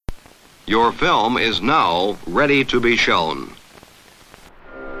Your film is now ready to be shown.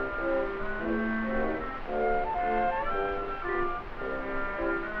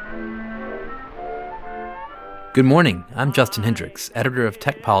 Good morning, I'm Justin Hendricks, editor of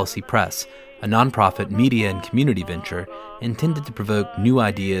Tech Policy Press, a nonprofit media and community venture intended to provoke new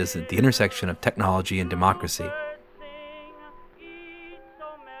ideas at the intersection of technology and democracy.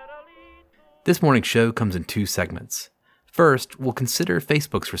 This morning's show comes in two segments. First, we'll consider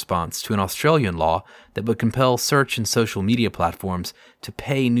Facebook's response to an Australian law that would compel search and social media platforms to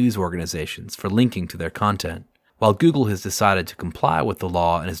pay news organizations for linking to their content. While Google has decided to comply with the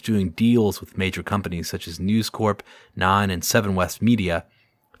law and is doing deals with major companies such as News Corp, Nine, and Seven West Media,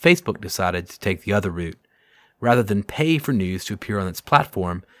 Facebook decided to take the other route. Rather than pay for news to appear on its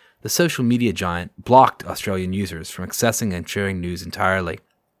platform, the social media giant blocked Australian users from accessing and sharing news entirely.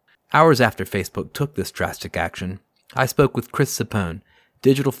 Hours after Facebook took this drastic action, I spoke with Chris Sapone,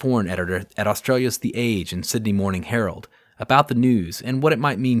 digital foreign editor at Australia's The Age and Sydney Morning Herald, about the news and what it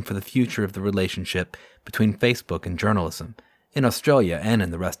might mean for the future of the relationship between Facebook and journalism, in Australia and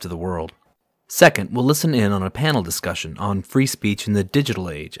in the rest of the world. Second, we'll listen in on a panel discussion on free speech in the digital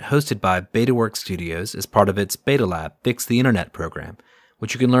age, hosted by BetaWorks Studios as part of its Beta Lab Fix the Internet program,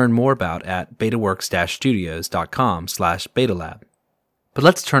 which you can learn more about at betaworks-studios.com/betalab. But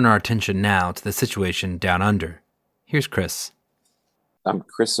let's turn our attention now to the situation down under. Here's Chris. I'm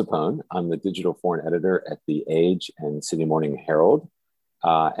Chris Sapone. I'm the digital foreign editor at The Age and Sydney Morning Herald,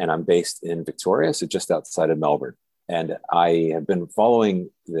 and I'm based in Victoria, so just outside of Melbourne. And I have been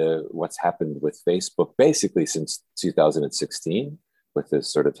following what's happened with Facebook basically since 2016, with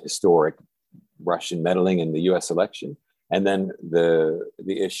this sort of historic Russian meddling in the U.S. election, and then the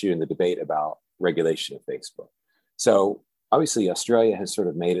issue and the debate about regulation of Facebook. So obviously, Australia has sort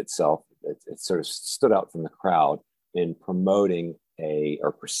of made itself, it sort of stood out from the crowd in promoting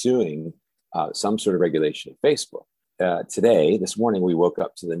or pursuing some sort of regulation of Facebook. This morning, we woke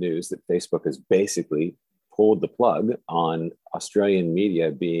up to the news that Facebook has basically pulled the plug on Australian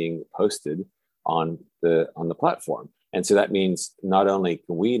media being posted on the platform. And so that means not only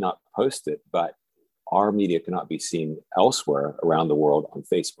can we not post it, but our media cannot be seen elsewhere around the world on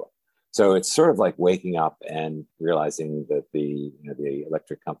Facebook. So it's sort of like waking up and realizing that the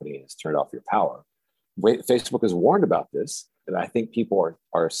electric company has turned off your power. Facebook has warned about this, and I think people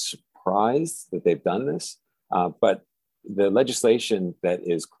are surprised that they've done this. But the legislation that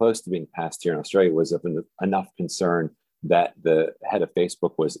is close to being passed here in Australia was of enough concern that the head of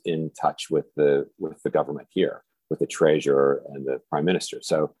Facebook was in touch with the government here, with the treasurer and the prime minister.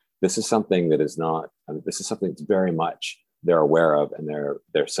 So this is something that is not. This is something that's very much they're aware of and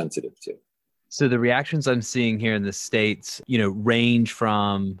they're sensitive to. So the reactions I'm seeing here in the States, range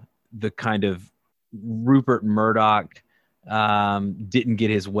from the kind of Rupert Murdoch didn't get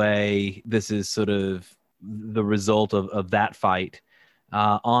his way. This is sort of the result of that fight,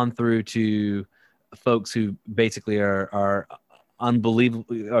 on through to folks who basically are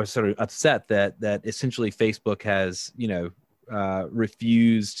unbelievably or sort of upset that essentially Facebook has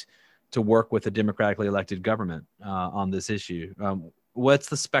refused to work with a democratically elected government on this issue. What's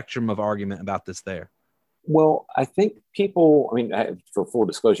the spectrum of argument about this there? Well, I think people, for full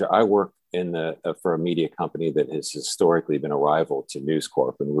disclosure, I work for a media company that has historically been a rival to News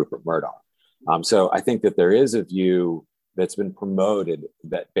Corp and Rupert Murdoch. So I think that there is a view that's been promoted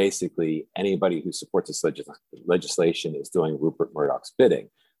that basically anybody who supports this legislation is doing Rupert Murdoch's bidding.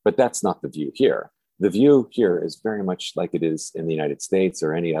 But that's not the view here. The view here is very much like it is in the United States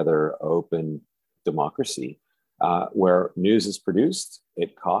or any other open democracy, where news is produced.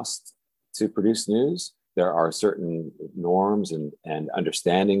 It costs to produce news. There are certain norms and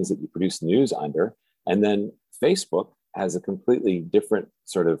understandings that you produce news under. And then Facebook has a completely different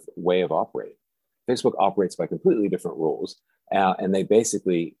sort of way of operating. Facebook operates by completely different rules. And they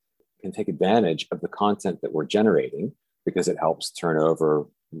basically can take advantage of the content that we're generating because it helps turn over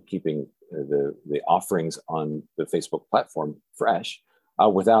keeping the offerings on the Facebook platform fresh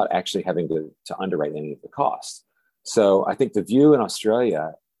without actually having to underwrite any of the costs. So I think the view in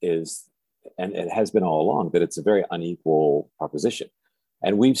Australia is, and it has been all along, that it's a very unequal proposition.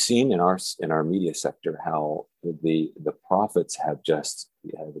 And we've seen in our media sector how the profits have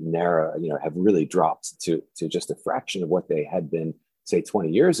really dropped to just a fraction of what they had been, say,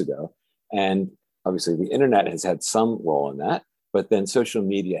 20 years ago. And obviously the internet has had some role in that, but then social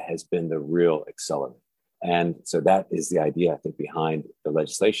media has been the real accelerant. And so that is the idea, I think, behind the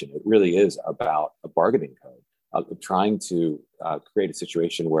legislation. It really is about a bargaining code, trying to create a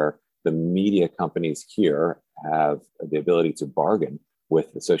situation where the media companies here have the ability to bargain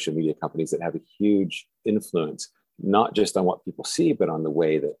with the social media companies that have a huge influence not just on what people see, but on the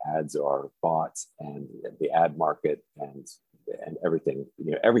way that ads are bought and the ad market and everything,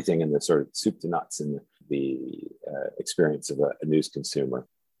 everything in the sort of soup to nuts in the experience of a news consumer.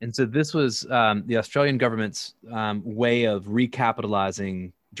 And so this was the Australian government's way of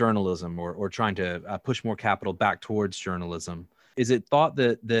recapitalizing journalism or trying to push more capital back towards journalism. Is it thought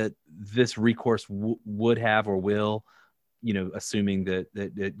that this recourse would have or will, assuming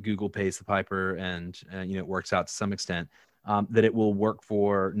that Google pays the piper and it works out to some extent, that it will work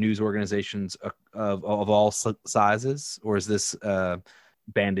for news organizations of all sizes, or is this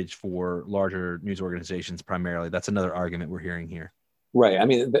bandage for larger news organizations primarily? That's another argument we're hearing here. Right. I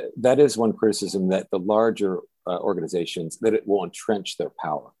mean, that is one criticism, that the larger organizations, that it will entrench their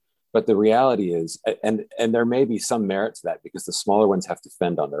power. But the reality is, and there may be some merit to that, because the smaller ones have to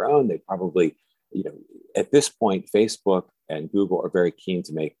fend on their own. They probably, at this point, Facebook and Google are very keen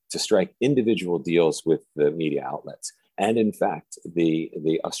to strike individual deals with the media outlets. And in fact,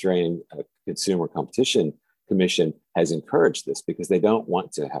 the Australian Consumer Competition Commission has encouraged this, because they don't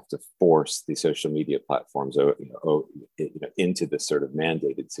want to have to force the social media platforms into this sort of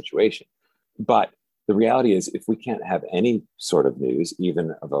mandated situation. But the reality is, if we can't have any sort of news,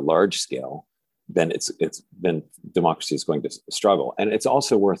 even of a large scale, then then democracy is going to struggle. And it's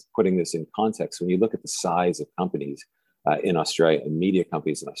also worth putting this in context. When you look at the size of companies in Australia and media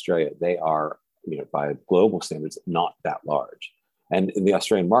companies in Australia, they are, by global standards, not that large. And in the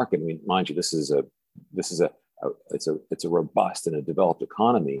Australian market, I mean, mind you, it's a robust and a developed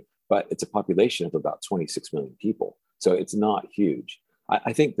economy, but it's a population of about 26 million people. So it's not huge.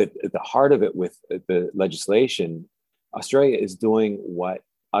 I think that at the heart of it, with the legislation, Australia is doing what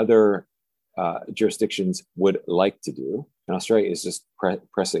other jurisdictions would like to do, and Australia is just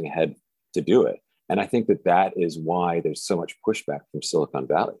pressing ahead to do it. And I think that is why there's so much pushback from Silicon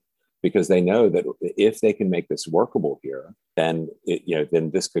Valley, because they know that if they can make this workable here, then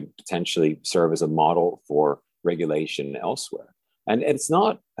this could potentially serve as a model for regulation elsewhere. And it's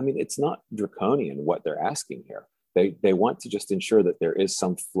not draconian what they're asking here. They want to just ensure that there is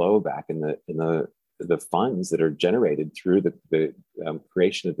some flow back in the funds that are generated through the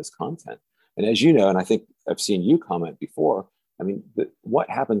creation of this content. And as you know, and I think I've seen you comment before, I mean, what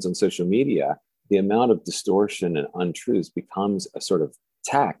happens on social media, the amount of distortion and untruths becomes a sort of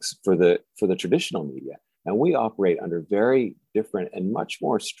tax for the traditional media. And we operate under very different and much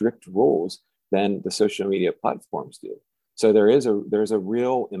more strict rules than the social media platforms do. So there's a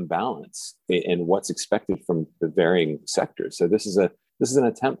real imbalance in what's expected from the varying sectors. So this is an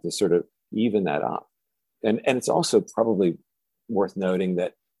attempt to sort of even that up. And it's also probably worth noting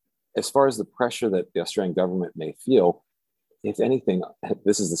that, as far as the pressure that the Australian government may feel, if anything,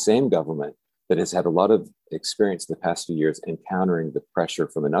 this is the same government that has had a lot of experience the past few years encountering the pressure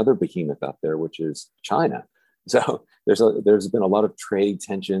from another behemoth out there, which is China. So there's been a lot of trade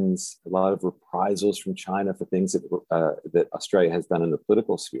tensions, a lot of reprisals from China for things that Australia has done in the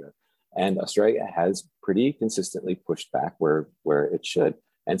political sphere, and Australia has pretty consistently pushed back where it should.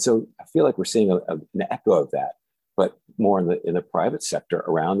 And so I feel like we're seeing an echo of that, but more in the private sector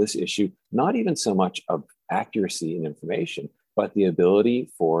around this issue. Not even so much of accuracy in information, but the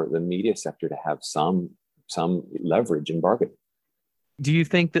ability for the media sector to have some leverage in bargaining. Do you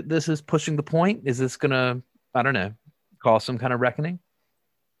think that this is pushing the point? Is this going to, I don't know, cause some kind of reckoning?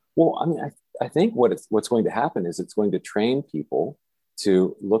 Well, I mean, I think what's going to happen is it's going to train people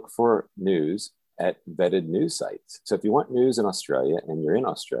to look for news at vetted news sites. So if you want news in Australia and you're in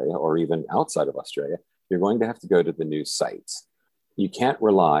Australia or even outside of Australia, you're going to have to go to the news sites. You can't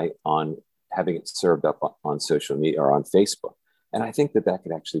rely on having it served up on social media or on Facebook. And I think that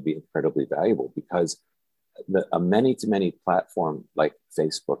could actually be incredibly valuable, because a many-to-many platform like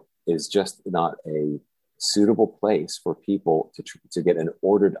Facebook is just not a suitable place for people to get an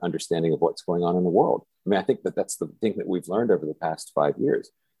ordered understanding of what's going on in the world. I mean, I think that's the thing that we've learned over the past 5 years.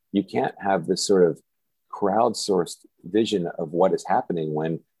 You can't have this sort of crowdsourced vision of what is happening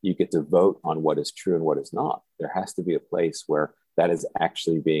when you get to vote on what is true and what is not. There has to be a place where that is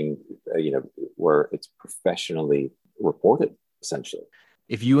actually being, where it's professionally reported, essentially.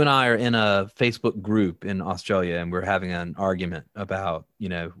 If you and I are in a Facebook group in Australia and we're having an argument about,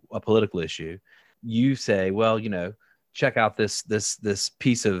 a political issue, you say, well, check out this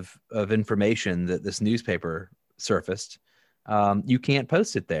piece of information that this newspaper surfaced. You can't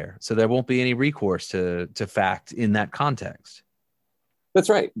post it there, so there won't be any recourse to fact in that context. That's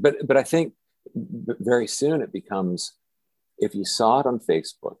right, but I think very soon it becomes, if you saw it on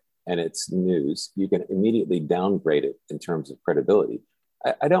Facebook and it's news, you can immediately downgrade it in terms of credibility.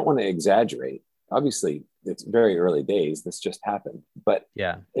 I don't want to exaggerate, obviously it's very early days. This just happened, but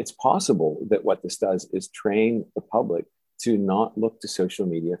Yeah. it's possible that what this does is train the public to not look to social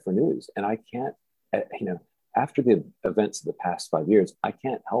media for news. And I can't, after the events of the past 5 years, I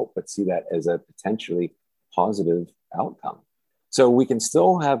can't help but see that as a potentially positive outcome. So we can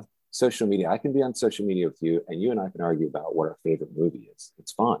still have social media. I can be on social media with you, and you and I can argue about what our favorite movie is.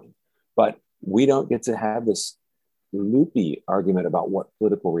 It's fine. But we don't get to have this loopy argument about what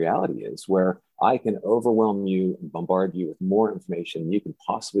political reality is, where I can overwhelm you and bombard you with more information than you can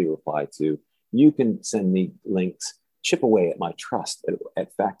possibly reply to. You can send me links, chip away at my trust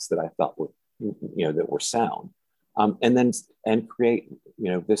at facts that I thought were, that were sound, and create,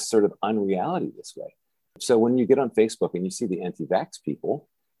 this sort of unreality this way. So when you get on Facebook and you see the anti-vax people,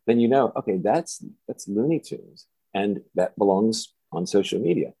 then okay, that's Looney Tunes, and that belongs on social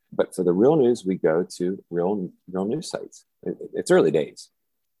media. But for the real news, we go to real news sites. It's early days.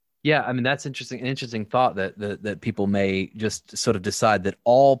 Yeah, I mean, that's interesting. An interesting thought that people may just sort of decide that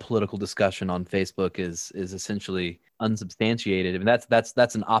all political discussion on Facebook is essentially unsubstantiated. I mean,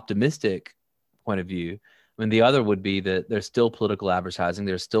 that's an optimistic point of view. I mean, the other would be that there's still political advertising,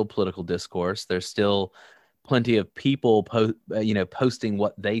 there's still political discourse, there's still plenty of people posting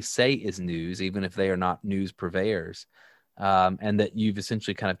what they say is news, even if they are not news purveyors, and that you've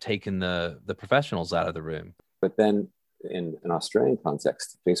essentially kind of taken the professionals out of the room. But then in an Australian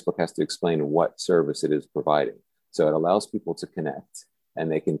context, Facebook has to explain what service it is providing. So it allows people to connect,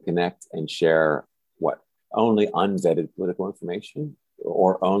 and they can connect and share only unvetted political information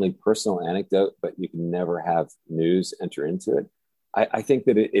or only personal anecdote, but you can never have news enter into it. I think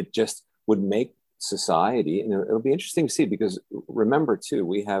that it just would make society, and it'll be interesting to see, because remember too,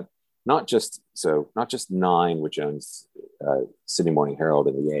 we have not just Nine, which owns Sydney Morning Herald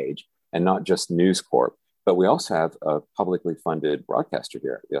and The Age, and not just News Corp, but we also have a publicly funded broadcaster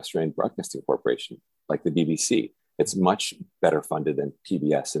here, the Australian Broadcasting Corporation, like the BBC. It's much better funded than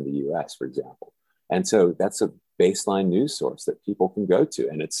PBS in the US, for example. And so that's a baseline news source that people can go to,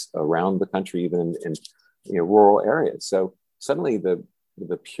 and it's around the country, even in rural areas. So suddenly the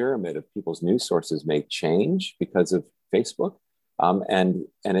pyramid of people's news sources may change because of Facebook,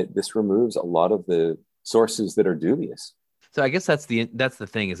 this removes a lot of the sources that are dubious. So I guess that's the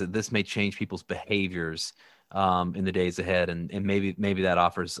thing, is that this may change people's behaviors in the days ahead, and maybe that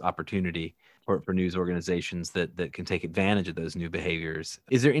offers opportunity for news organizations that can take advantage of those new behaviors.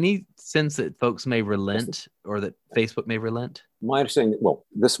 Is there any sense that folks may relent, or that Facebook may relent? My understanding,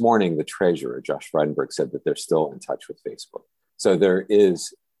 this morning the treasurer, Josh Frydenberg, said that they're still in touch with Facebook. So there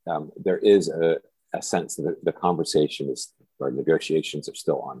is a sense that the conversation or negotiations are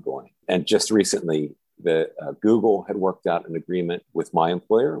still ongoing. And just recently, Google had worked out an agreement with my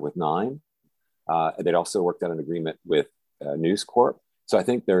employer, with Nine. They'd also worked out an agreement with News Corp. So I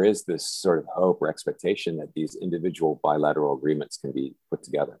think there is this sort of hope or expectation that these individual bilateral agreements can be put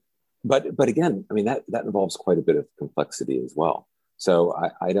together. But again, I mean, that involves quite a bit of complexity as well. So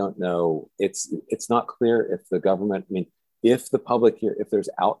I don't know. It's not clear if the government, I mean, if the public here, if there's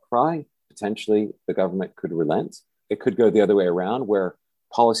outcry, potentially the government could relent. It could go the other way around, where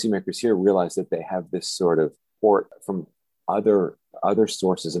policymakers here realize that they have this sort of support from other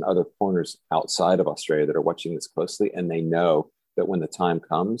sources and other corners outside of Australia that are watching this closely, and they know that when the time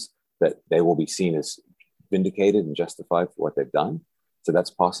comes, that they will be seen as vindicated and justified for what they've done. So that's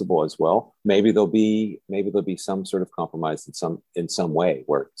possible as well. Maybe there'll be some sort of compromise in some way,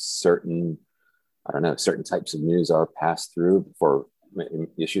 where certain types of news are passed through for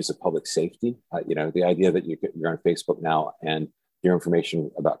issues of public safety. The idea that you're on Facebook now and your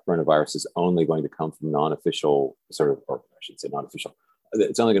information about coronavirus is only going to come from non-official or I should say non-official.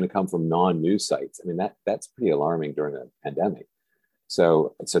 It's only going to come from non-news sites. I mean, that's pretty alarming during a pandemic.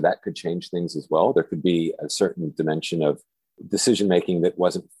 So that could change things as well. There could be a certain dimension of decision-making that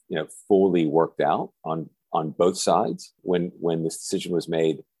wasn't, fully worked out on both sides when this decision was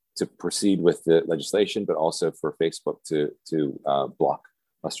made to proceed with the legislation, but also for Facebook to block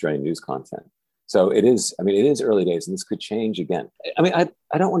Australian news content. So it is early days, and this could change again. I mean,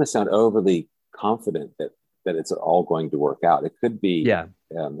 I don't want to sound overly confident that it's all going to work out. It could be,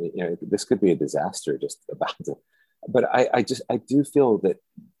 this could be a disaster just about to, but I do feel that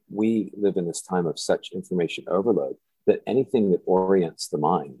we live in this time of such information overload that anything that orients the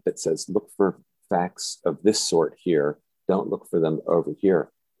mind, that says, look for facts of this sort here, don't look for them over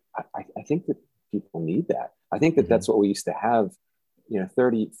here. I think that people need that. I think that that's what we used to have,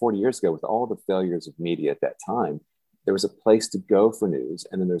 30, 40 years ago, with all the failures of media at that time. There was a place to go for news,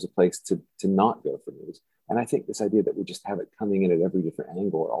 and then there's a place to not go for news. And I think this idea that we just have it coming in at every different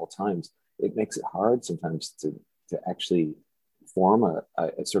angle at all times, it makes it hard sometimes to actually form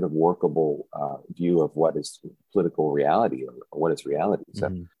a sort of workable view of what is political reality or what is reality. So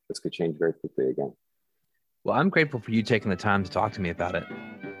this could change very quickly again. Well, I'm grateful for you taking the time to talk to me about it.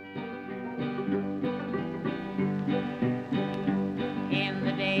 In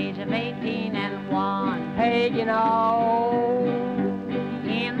the days of 18 and 1, hey, you know.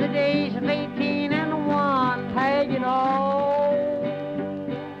 In the days of 18 and 1, hey, you know.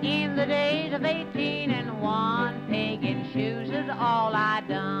 In the days of 18 and 1, pagan shoes is all I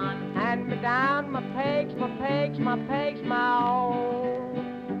done. Hand me down my pegs, my pegs, my pegs, my own.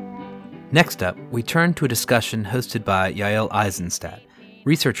 Next up, we turn to a discussion hosted by Yael Eisenstadt,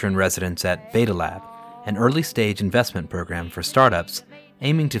 researcher in residence at Beta Lab, an early-stage investment program for startups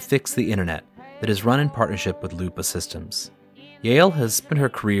aiming to fix the internet that is run in partnership with Lupa Systems. Yael has spent her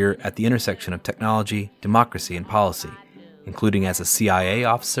career at the intersection of technology, democracy, and policy, including as a CIA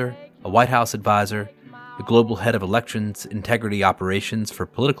officer, a White House advisor, the global head of elections integrity operations for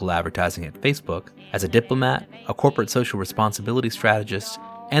political advertising at Facebook, as a diplomat, a corporate social responsibility strategist,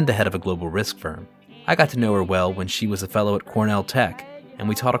 and the head of a global risk firm. I got to know her well when she was a fellow at Cornell Tech, and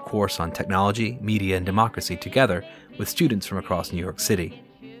we taught a course on technology, media, and democracy together with students from across New York City.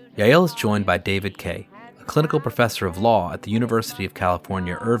 Yael is joined by David Kaye, a clinical professor of law at the University of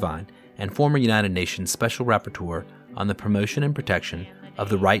California, Irvine, and former United Nations Special Rapporteur on the promotion and protection of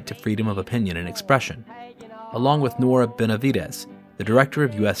the right to freedom of opinion and expression, along with Nora Benavides, the director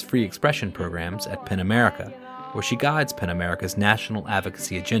of U.S. Free Expression Programs at PEN America, where she guides PEN America's national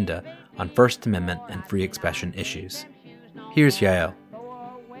advocacy agenda on First Amendment and free expression issues. Here's Yael.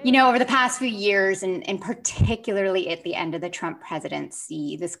 You know, over the past few years, and particularly at the end of the Trump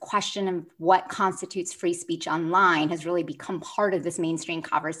presidency, this question of what constitutes free speech online has really become part of this mainstream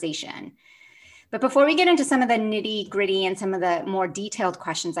conversation. But before we get into some of the nitty gritty and some of the more detailed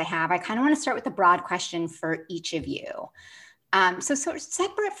questions I have, I kind of want to start with a broad question for each of you. So sort of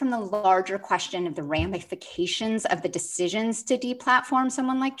separate from the larger question of the ramifications of the decisions to deplatform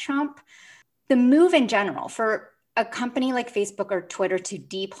someone like Trump, the move in general for a company like Facebook or Twitter to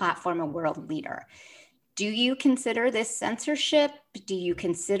deplatform a world leader, do you consider this censorship? Do you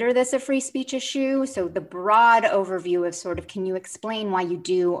consider this a free speech issue? So the broad overview of sort of, can you explain why you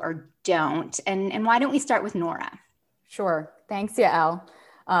do or don't? And why don't we start with Nora? Sure. Thanks, Yael.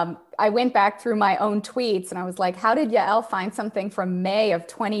 I went back through my own tweets and I was like, how did Yael find something from May of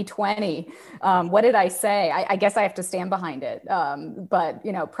 2020? What did I say? I guess I have to stand behind it. But,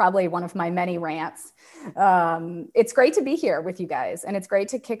 you know, probably one of my many rants. It's great to be here with you guys, and it's great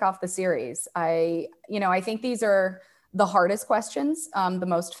to kick off the series. I think these are the hardest questions, the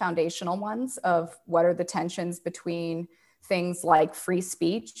most foundational ones of what are the tensions between things like free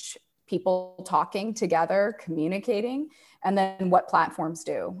speech, people talking together, communicating, and then what platforms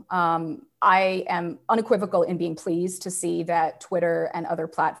do. I am unequivocal in being pleased to see that Twitter and other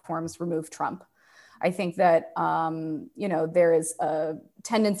platforms remove Trump. I think that, there is a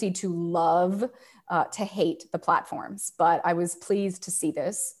tendency to love to hate the platforms, but I was pleased to see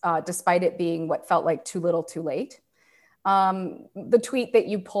this, despite it being what felt like too little too late. The tweet that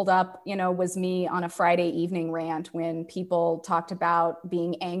you pulled up, was me on a Friday evening rant when people talked about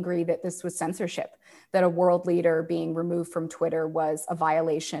being angry that this was censorship, that a world leader being removed from Twitter was a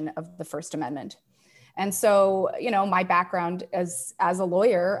violation of the First Amendment. And so, my background as a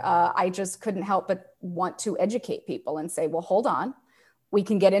lawyer, I just couldn't help but want to educate people and say, well, hold on, we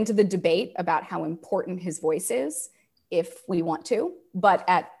can get into the debate about how important his voice is if we want to, but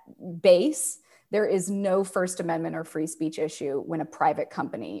at base, there is no First Amendment or free speech issue when a private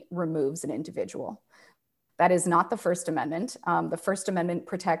company removes an individual. That is not the First Amendment. The First Amendment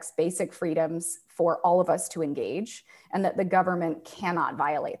protects basic freedoms for all of us to engage, and that the government cannot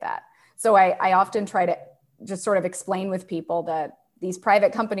violate that. So I often try to just sort of explain with people that these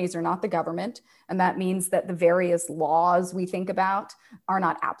private companies are not the government, and that means that the various laws we think about are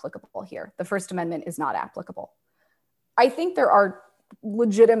not applicable here. The First Amendment is not applicable. I think there are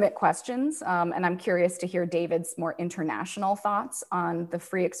legitimate questions, and I'm curious to hear David's more international thoughts on the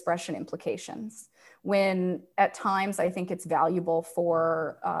free expression implications. When at times I think it's valuable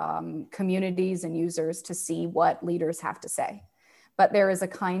for communities and users to see what leaders have to say. But there is a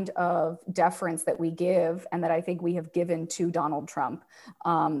kind of deference that we give and that I think we have given to Donald Trump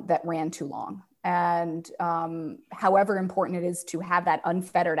that ran too long. And however important it is to have that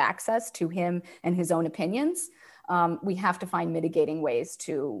unfettered access to him and his own opinions, we have to find mitigating ways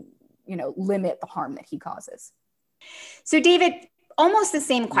to, limit the harm that he causes. So David, almost the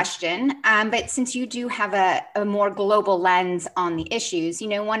same question, but since you do have a more global lens on the issues,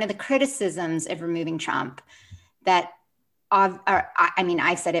 one of the criticisms of removing Trump that, I've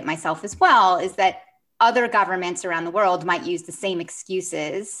said it myself as well, is that other governments around the world might use the same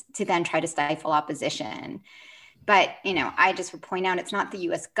excuses to then try to stifle opposition. But, I just would point out it's not the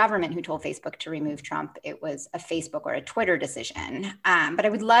US government who told Facebook to remove Trump. It was a Facebook or a Twitter decision. But I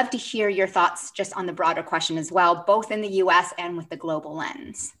would love to hear your thoughts just on the broader question as well, both in the US and with the global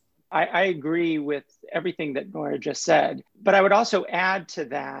lens. I agree with everything that Nora just said. But I would also add to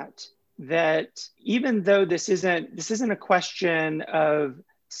that even though this isn't a question of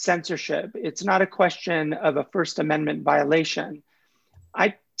censorship, it's not a question of a First Amendment violation,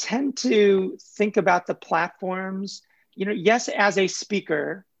 I tend to think about the platforms, yes, as a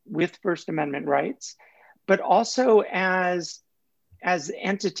speaker with First Amendment rights, but also as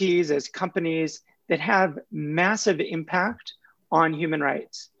entities, as companies that have massive impact on human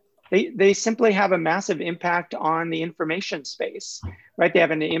rights. They simply have a massive impact on the information space, right? They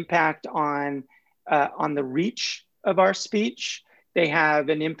have an impact on the reach of our speech. They have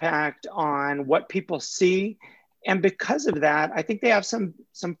an impact on what people see. And because of that, I think they have some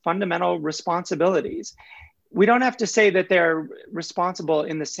fundamental responsibilities. We don't have to say that they're responsible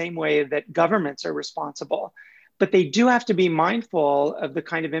in the same way that governments are responsible, but they do have to be mindful of the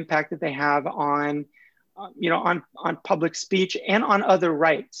kind of impact that they have on public speech and on other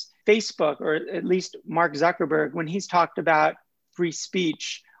rights. Facebook, or at least Mark Zuckerberg, when he's talked about free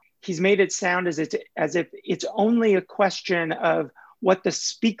speech, he's made it sound as if it's only a question of what the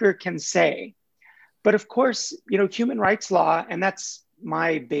speaker can say. But of course, human rights law, and that's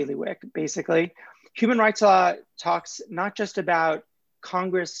my bailiwick, basically. Human rights law talks not just about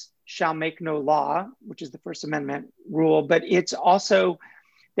Congress shall make no law, which is the First Amendment rule, but it's also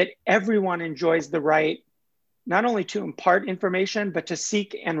that everyone enjoys the right not only to impart information, but to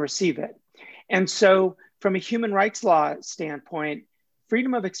seek and receive it. And so from a human rights law standpoint,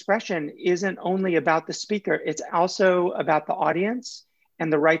 freedom of expression isn't only about the speaker, it's also about the audience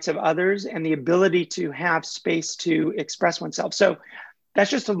and the rights of others and the ability to have space to express oneself. So that's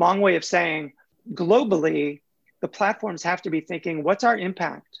just a long way of saying, globally, the platforms have to be thinking, what's our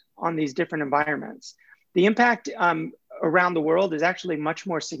impact on these different environments? The impact around the world is actually much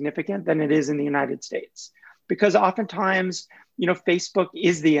more significant than it is in the United States, because oftentimes, Facebook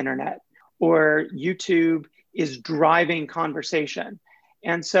is the internet or YouTube is driving conversation.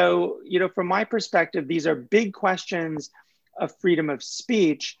 And so, from my perspective, these are big questions of freedom of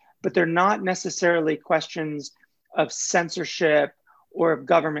speech, but they're not necessarily questions of censorship or of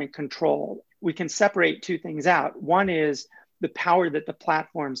government control. We can separate two things out. One is the power that the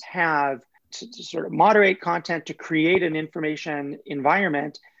platforms have to sort of moderate content, to create an information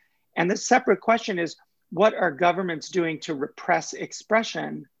environment. And the separate question is, what are governments doing to repress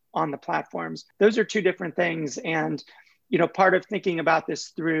expression on the platforms? Those are two different things. And part of thinking about this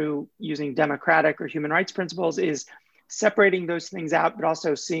through using democratic or human rights principles is separating those things out, but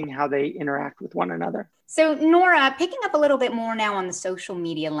also seeing how they interact with one another. So Nora, picking up a little bit more now on the social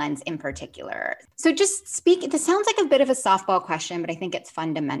media lens in particular. So just this sounds like a bit of a softball question, but I think it's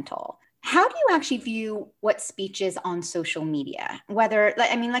fundamental. How do you actually view what speech is on social media?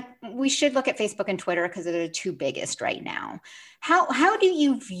 We should look at Facebook and Twitter because they're the two biggest right now. How do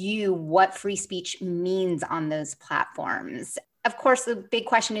you view what free speech means on those platforms? Of course, the big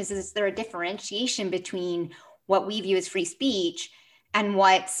question is there a differentiation between what we view as free speech and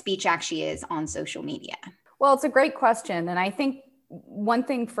what speech actually is on social media? Well, it's a great question. And I think one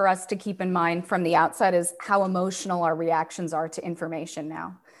thing for us to keep in mind from the outside is how emotional our reactions are to information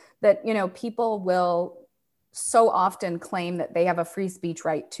now. That, people will so often claim that they have a free speech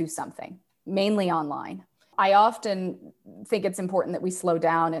right to something, mainly online. I often think it's important that we slow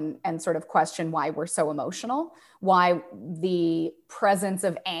down and sort of question why we're so emotional, why the presence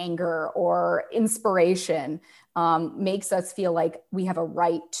of anger or inspiration makes us feel like we have a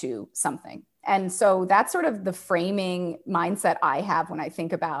right to something. And so that's sort of the framing mindset I have when I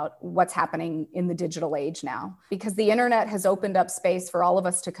think about what's happening in the digital age now, because the internet has opened up space for all of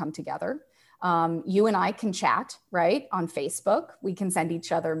us to come together. You and I can chat, right, on Facebook. We can send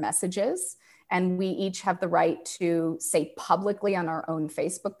each other messages, and we each have the right to say publicly on our own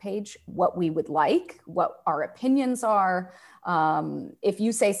Facebook page what we would like, what our opinions are. If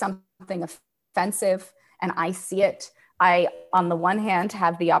you say something offensive and I see it, I, on the one hand,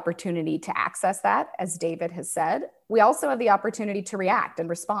 have the opportunity to access that, as David has said. We also have the opportunity to react and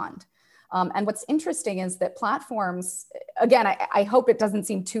respond. And what's interesting is that platforms, again, I hope it doesn't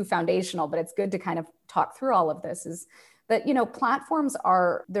seem too foundational, but it's good to kind of talk through all of this, is that, platforms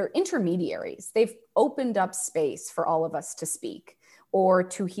they're intermediaries. They've opened up space for all of us to speak or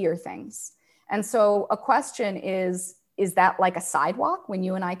to hear things. And so a question is, is that like a sidewalk when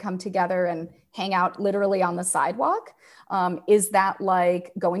you and I come together and hang out literally on the sidewalk? Is that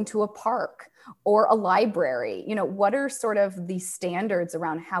like going to a park or a library? You know, what are sort of the standards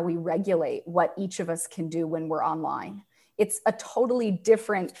around how we regulate what each of us can do when we're online? It's a totally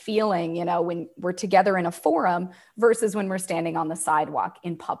different feeling, you know, when we're together in a forum versus when we're standing on the sidewalk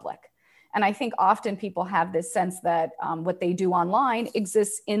in public. And I think often people have this sense that what they do online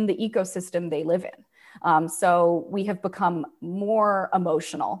exists in the ecosystem they live in. So we have become more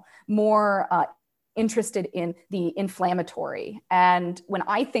emotional, more interested in the inflammatory. And when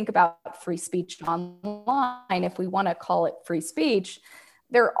I think about free speech online, if we want to call it free speech,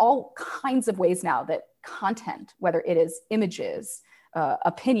 there are all kinds of ways now that content, whether it is images,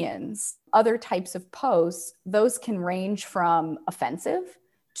 opinions, other types of posts, those can range from offensive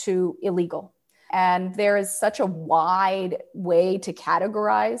to illegal. And there is such a wide way to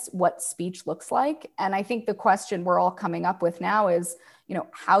categorize what speech looks like. And I think the question we're all coming up with now is, you know,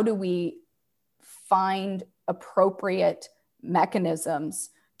 how do we find appropriate mechanisms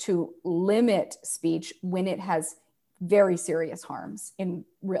to limit speech when it has very serious harms in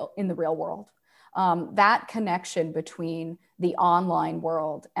the real world? That connection between the online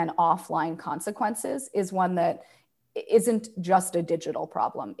world and offline consequences is one that isn't just a digital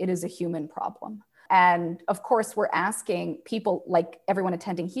problem. It is a human problem. And of course, we're asking people like everyone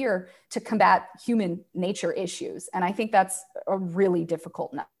attending here to combat human nature issues. And I think that's a really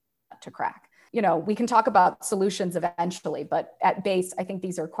difficult nut to crack. You know, we can talk about solutions eventually, but at base, I think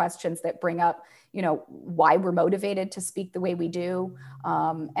these are questions that bring up, you know, why we're motivated to speak the way we do.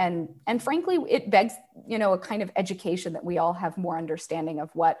 And frankly, it begs, you know, a kind of education that we all have more understanding of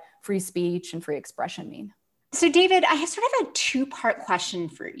what free speech and free expression mean. So David, I have sort of a two-part question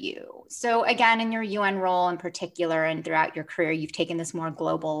for you. So again, in your UN role in particular, and throughout your career, you've taken this more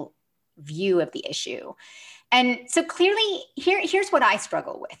global view of the issue. And so clearly, here's what I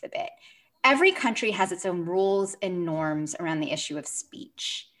struggle with a bit. Every country has its own rules and norms around the issue of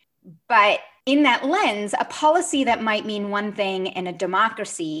speech. But in that lens, a policy that might mean one thing in a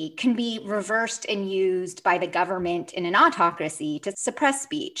democracy can be reversed and used by the government in an autocracy to suppress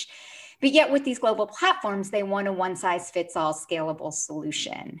speech. But yet with these global platforms, they want a one-size-fits-all scalable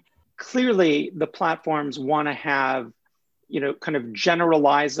solution. Clearly, the platforms want to have, you know, kind of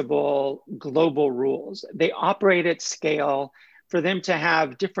generalizable global rules. They operate at scale. For them to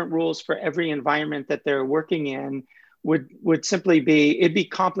have different rules for every environment that they're working in would simply it'd be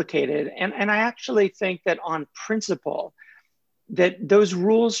complicated. And I actually think that on principle, that those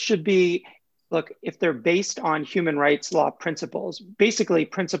rules should be, look, if they're based on human rights law principles, basically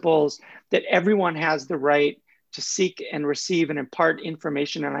principles that everyone has the right to seek and receive and impart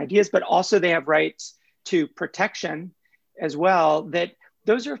information and ideas, but also they have rights to protection as well, that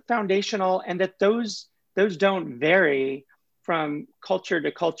those are foundational and that those don't vary from culture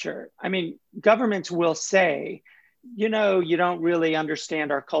to culture. I mean, governments will say, you know, you don't really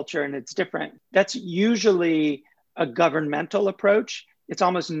understand our culture and it's different. That's usually a governmental approach. It's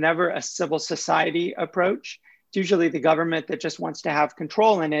almost never a civil society approach. It's usually the government that just wants to have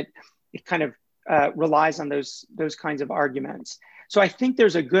control, and it kind of relies on those kinds of arguments. So I think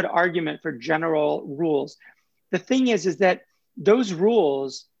there's a good argument for general rules. The thing is that those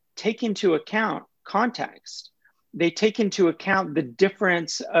rules take into account context. They take into account the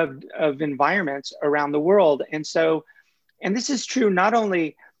difference of environments around the world. And so, and this is true not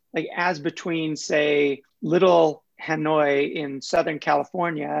only like as between, say, little Hanoi in Southern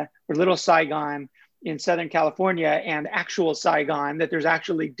California or little Saigon in Southern California and actual Saigon, that there's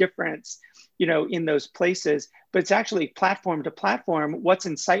actually difference, you know, in those places, but it's actually platform to platform. What's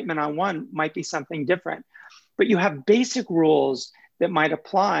incitement on one might be something different, but you have basic rules that might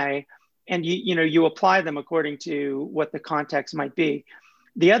apply, and you apply them according to what the context might be.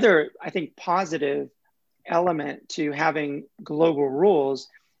 The other, I think, positive element to having global rules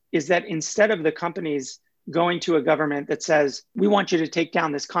is that instead of the companies going to a government that says, we want you to take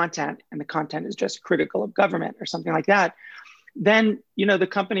down this content, and the content is just critical of government or something like that, then, you know, the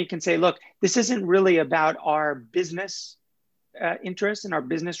company can say, look, this isn't really about our business interests and our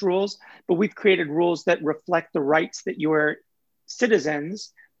business rules, but we've created rules that reflect the rights that your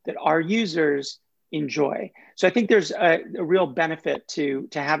citizens, that our users enjoy. So I think there's a real benefit to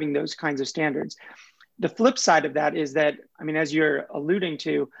having those kinds of standards. The flip side of that is that, I mean, as you're alluding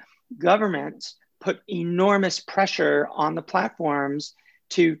to, governments put enormous pressure on the platforms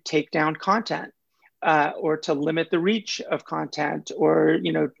to take down content or to limit the reach of content or,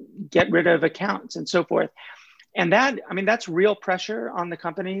 you know, get rid of accounts and so forth. And that, I mean, that's real pressure on the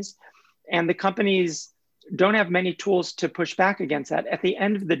companies, and the companies don't have many tools to push back against that. At the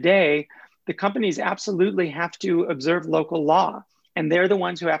end of the day, the companies absolutely have to observe local law. And they're the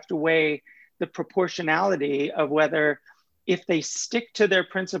ones who have to weigh the proportionality of whether, if they stick to their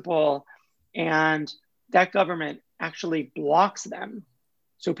principle and that government actually blocks them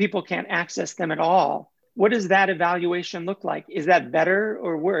so people can't access them at all, what does that evaluation look like? Is that better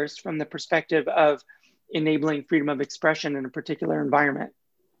or worse from the perspective of enabling freedom of expression in a particular environment?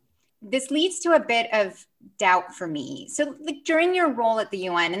 This leads to a bit of doubt for me. So like, during your role at the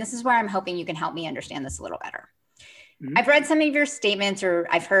UN, and this is where I'm hoping you can help me understand this a little better. Mm-hmm. I've read some of your statements, or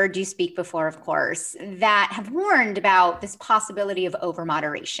I've heard you speak before, of course, that have warned about this possibility of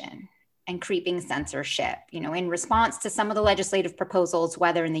over-moderation and creeping censorship, in response to some of the legislative proposals,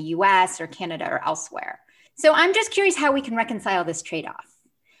 whether in the US or Canada or elsewhere. So I'm just curious how we can reconcile this trade-off.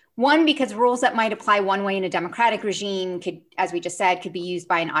 One, because rules that might apply one way in a democratic regime could, as we just said, could be used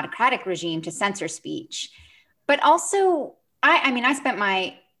by an autocratic regime to censor speech. But also, I spent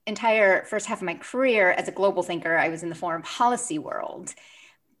my entire first half of my career as a global thinker. I was in the foreign policy world.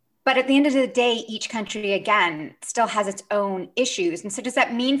 But at the end of the day, each country, again, still has its own issues. And so does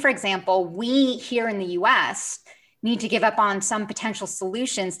that mean, for example, we here in the US need to give up on some potential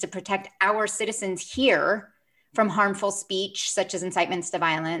solutions to protect our citizens here from harmful speech, such as incitements to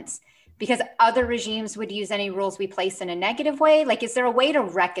violence, because other regimes would use any rules we place in a negative way? Like, is there a way to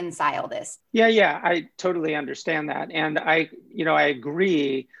reconcile this? Yeah, I totally understand that. And I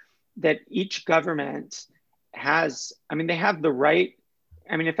agree that each government has, they have the right,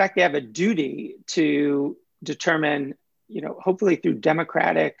 in fact, they have a duty to determine, hopefully through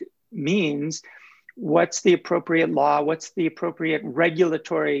democratic means, what's the appropriate law, what's the appropriate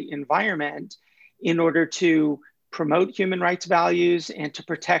regulatory environment in order to promote human rights values and to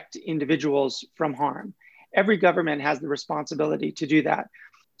protect individuals from harm. Every government has the responsibility to do that.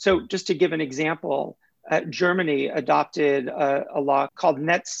 So just to give an example, Germany adopted a law called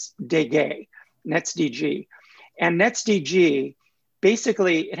NetzDG. And NetzDG,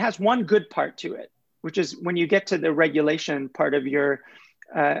 basically, it has one good part to it, which is when you get to the regulation part of your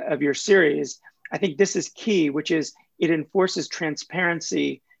series, I think this is key, which is it enforces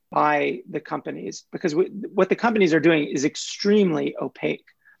transparency by the companies, because what the companies are doing is extremely opaque.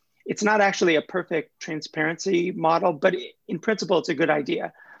 It's not actually a perfect transparency model, but in principle, it's a good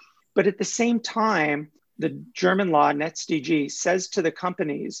idea. But at the same time, the German law, NetzDG, says to the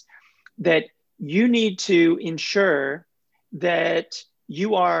companies that you need to ensure that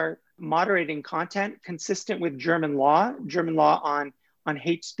you are moderating content consistent with German law on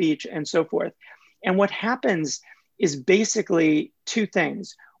hate speech and so forth. And what happens is basically two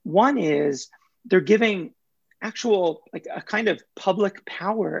things. One is they're giving actual, like a kind of public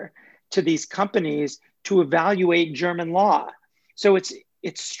power to these companies to evaluate German law. So it's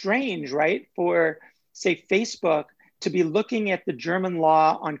strange, right? For, say, Facebook to be looking at the German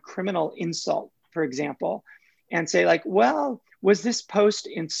law on criminal insult, for example, and say like, well, was this post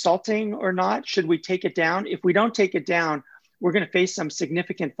insulting or not? Should we take it down? If we don't take it down, we're going to face some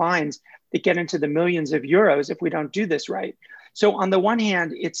significant fines that get into the millions of euros if we don't do this right. So on the one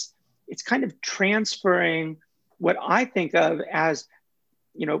hand, it's kind of transferring what I think of as,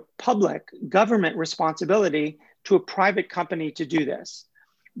 public government responsibility to a private company to do this.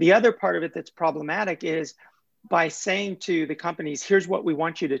 The other part of it that's problematic is by saying to the companies, here's what we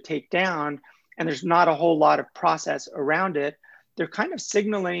want you to take down, and there's not a whole lot of process around it, they're kind of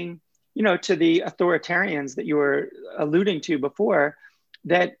signaling, to the authoritarians that you were alluding to before,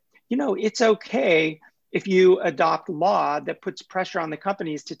 that, it's okay if you adopt law that puts pressure on the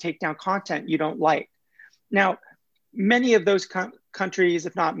companies to take down content you don't like. Now, many of those countries,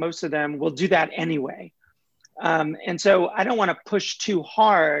 if not most of them, will do that anyway. And so I don't want to push too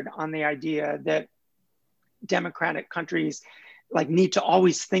hard on the idea that democratic countries need to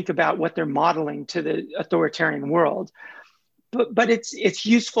always think about what they're modeling to the authoritarian world. But it's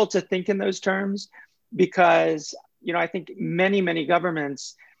useful to think in those terms because, I think many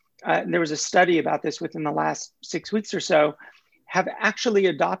governments, and there was a study about this within the last 6 weeks or so, have actually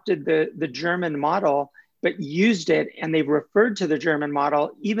adopted the German model, but used it, and they've referred to the German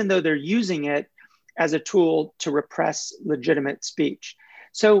model, even though they're using it as a tool to repress legitimate speech.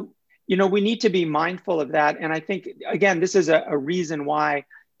 So, we need to be mindful of that. And I think, again, this is a reason why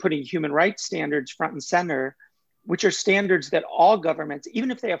putting human rights standards front and center, which are standards that all governments, even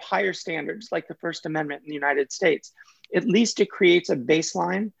if they have higher standards like the First Amendment in the United States, at least it creates a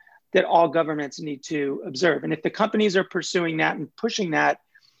baseline that all governments need to observe. And if the companies are pursuing that and pushing that,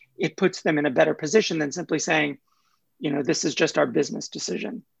 it puts them in a better position than simply saying, this is just our business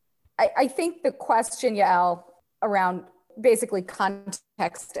decision. I think the question, Yael, around basically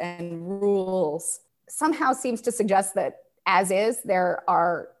context and rules somehow seems to suggest that as is, there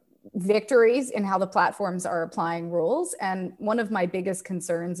are victories in how the platforms are applying rules. And one of my biggest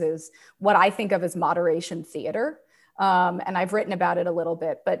concerns is what I think of as moderation theater. And I've written about it a little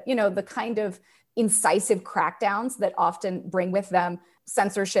bit, but the kind of incisive crackdowns that often bring with them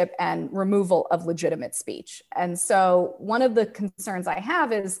censorship and removal of legitimate speech. And so one of the concerns I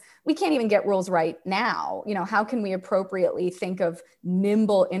have is we can't even get rules right now. How can we appropriately think of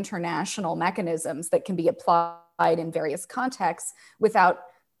nimble international mechanisms that can be applied in various contexts without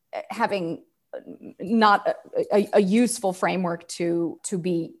having not a useful framework to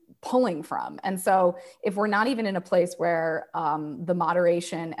be pulling from? And so if we're not even in a place where the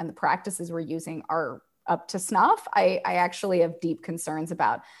moderation and the practices we're using are up to snuff, I actually have deep concerns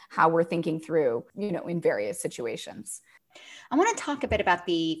about how we're thinking through, in various situations. I want to talk a bit about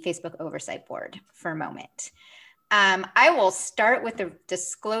the Facebook Oversight Board for a moment. I will start with a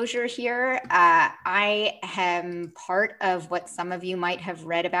disclosure here. I am part of what some of you might have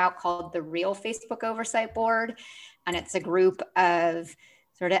read about called the Real Facebook Oversight Board. And it's a group of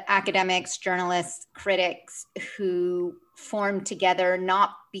sort of academics, journalists, critics who formed together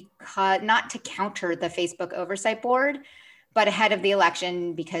not to counter the Facebook Oversight Board, but ahead of the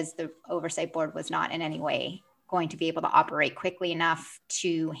election because the Oversight Board was not in any way going to be able to operate quickly enough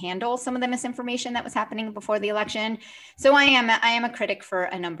to handle some of the misinformation that was happening before the election. So I am a critic for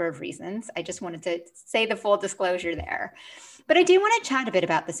a number of reasons. I just wanted to say the full disclosure there. But I do want to chat a bit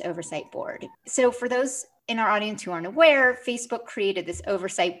about this oversight board. So for those in our audience who aren't aware, Facebook created this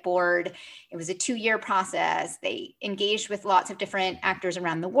oversight board. It was a 2-year process. They engaged with lots of different actors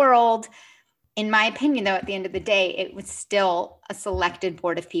around the world. In my opinion, though, at the end of the day, it was still a selected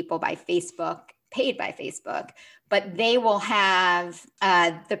board of people by Facebook, paid by Facebook, but they will have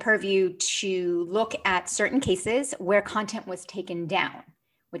the purview to look at certain cases where content was taken down,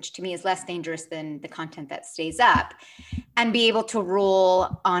 which to me is less dangerous than the content that stays up, and be able to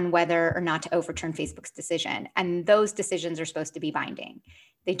rule on whether or not to overturn Facebook's decision. And those decisions are supposed to be binding.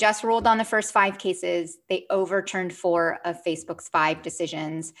 They just ruled on the first 5 cases. They overturned 4 of Facebook's 5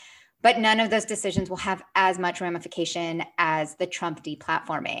 decisions. But none of those decisions will have as much ramification as the Trump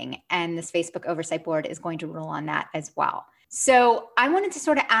deplatforming. And this Facebook Oversight Board is going to rule on that as well. So I wanted to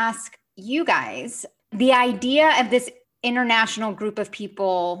sort of ask you guys, the idea of this international group of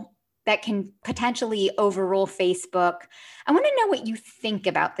people that can potentially overrule Facebook, I want to know what you think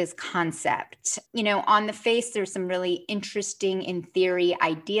about this concept. On the face, there's some really interesting, in theory,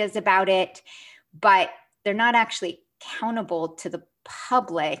 ideas about it, but they're not actually accountable to the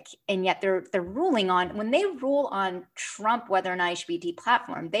public, and yet they're ruling on, when they rule on Trump whether or not he should be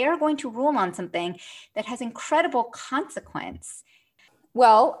deplatformed, they are going to rule on something that has incredible consequence.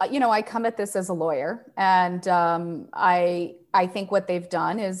 Well, I come at this as a lawyer, and I think what they've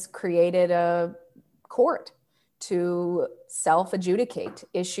done is created a court to self-adjudicate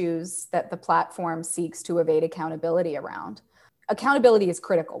issues that the platform seeks to evade accountability around. Accountability is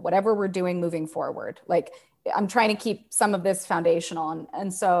critical, whatever we're doing moving forward. Like, I'm trying to keep some of this foundational.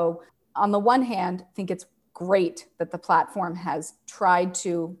 And so on the one hand, I think it's great that the platform has tried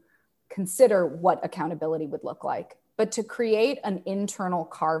to consider what accountability would look like, but to create an internal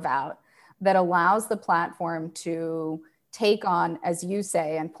carve out that allows the platform to take on, as you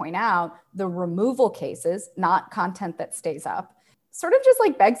say and point out, the removal cases, not content that stays up, sort of just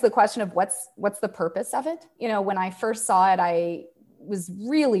like begs the question of what's the purpose of it? When I first saw it, I was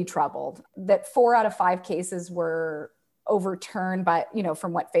really troubled that 4 out of 5 cases were overturned by,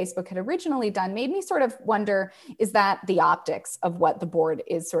 from what Facebook had originally done. Made me sort of wonder, is that the optics of what the board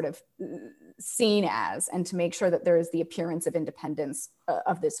is sort of seen as, and to make sure that there is the appearance of independence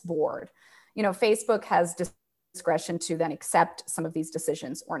of this board? Facebook has discretion to then accept some of these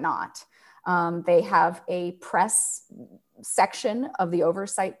decisions or not. They have a press section of the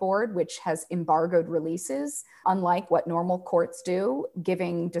oversight board, which has embargoed releases, unlike what normal courts do,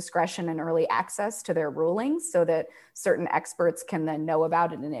 giving discretion and early access to their rulings so that certain experts can then know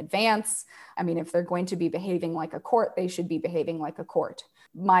about it in advance. I mean, if they're going to be behaving like a court, they should be behaving like a court.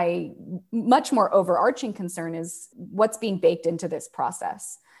 My much more overarching concern is what's being baked into this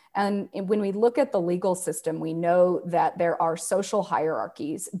process. And when we look at the legal system, we know that there are social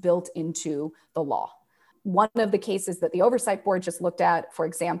hierarchies built into the law. One of the cases that the Oversight Board just looked at, for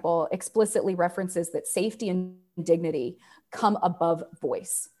example, explicitly references that safety and dignity come above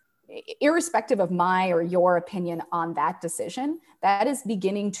voice. Irrespective of my or your opinion on that decision, that is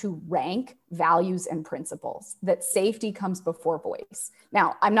beginning to rank values and principles, that safety comes before voice.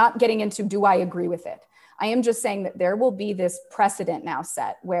 Now, I'm not getting into, do I agree with it? I am just saying that there will be this precedent now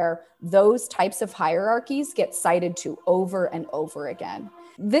set where those types of hierarchies get cited to over and over again.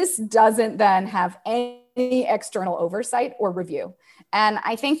 This doesn't then have any any external oversight or review. And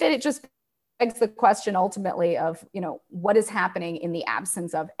I think that it just begs the question ultimately of, what is happening in the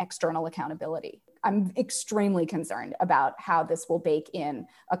absence of external accountability. I'm extremely concerned about how this will bake in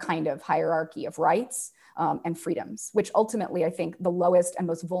a kind of hierarchy of rights and freedoms, which ultimately I think the lowest and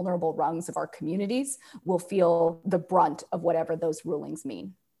most vulnerable rungs of our communities will feel the brunt of whatever those rulings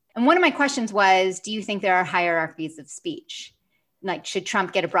mean. And one of my questions was, do you think there are hierarchies of speech? Like, should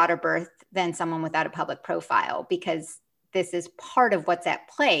Trump get a broader berth than someone without a public profile? Because this is part of what's at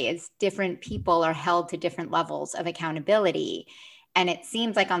play, is different people are held to different levels of accountability. And it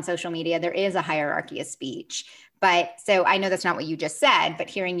seems like on social media, there is a hierarchy of speech. But so I know that's not what you just said, but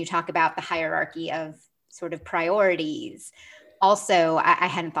hearing you talk about the hierarchy of sort of priorities, also, I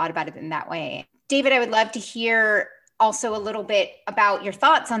hadn't thought about it in that way. David, I would love to hear also a little bit about your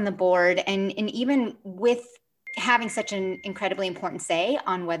thoughts on the board, and even with having such an incredibly important say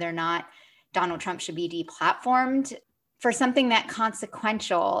on whether or not Donald Trump should be deplatformed for something that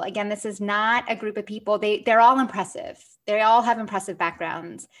consequential. Again, this is not a group of people. They're all impressive. They all have impressive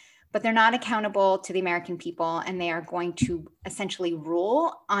backgrounds, but they're not accountable to the American people, and they are going to essentially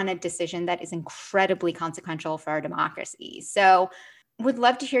rule on a decision that is incredibly consequential for our democracy. So would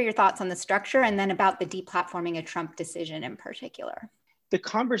love to hear your thoughts on the structure and then about the deplatforming a Trump decision in particular. The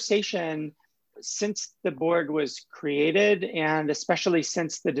conversation since the board was created, and especially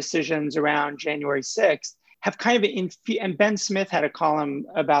since the decisions around January 6th, have kind of, and Ben Smith had a column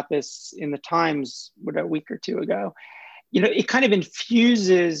about this in the Times a week or two ago. It kind of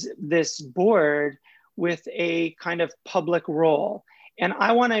infuses this board with a kind of public role. And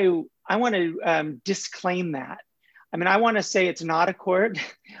I want to disclaim that. I mean, I want to say it's not a court.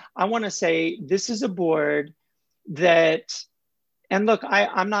 I want to say this is a board that, and look,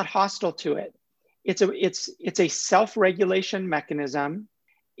 I'm not hostile to it. It's a self-regulation mechanism.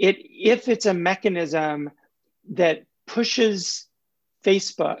 If it's a mechanism that pushes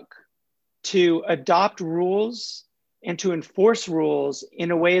Facebook to adopt rules and to enforce rules in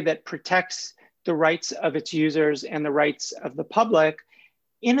a way that protects the rights of its users and the rights of the public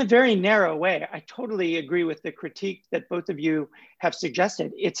in a very narrow way. I totally agree with the critique that both of you have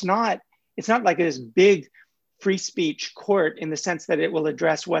suggested. It's not like this big free speech court in the sense that it will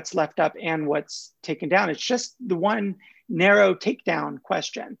address what's left up and what's taken down. It's just the one narrow takedown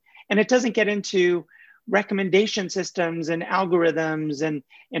question. And it doesn't get into recommendation systems and algorithms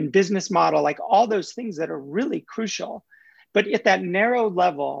and business model, like all those things that are really crucial. But at that narrow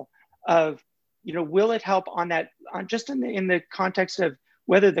level of, will it help on that, just in the context of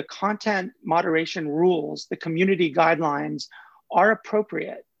whether the content moderation rules, the community guidelines are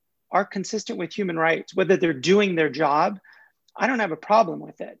appropriate, are consistent with human rights, whether they're doing their job, I don't have a problem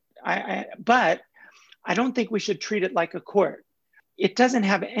with it. But I don't think we should treat it like a court. It doesn't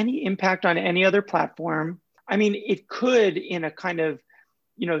have any impact on any other platform. I mean, it could, in a kind of,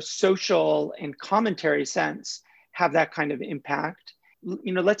 social and commentary sense, have that kind of impact.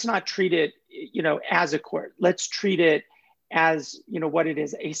 Let's not treat it, as a court. Let's treat it as, what it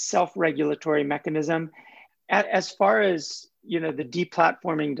is, a self-regulatory mechanism. As far as, the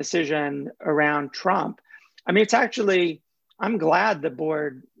deplatforming decision around Trump, I mean, it's actually, I'm glad the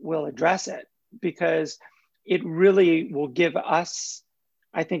board will address it, because it really will give us,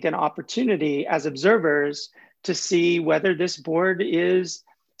 I think, an opportunity as observers to see whether this board is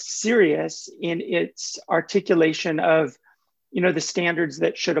serious in its articulation of, the standards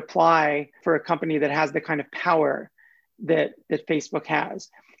that should apply for a company that has the kind of power that Facebook has.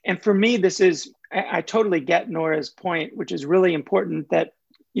 And for me, this is, I totally get Nora's point, which is really important, that,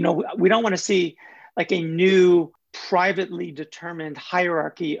 we don't want to see like a new privately determined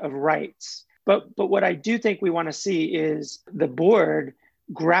hierarchy of rights. But what I do think we want to see is the board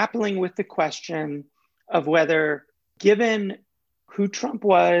grappling with the question of whether, given who Trump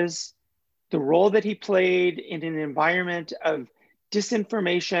was, the role that he played in an environment of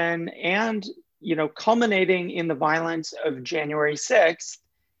disinformation and, culminating in the violence of January 6th,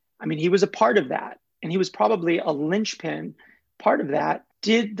 I mean, he was a part of that, and he was probably a linchpin part of that.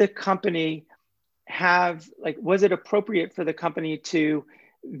 Did the company have, was it appropriate for the company to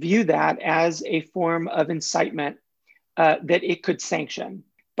view that as a form of incitement that it could sanction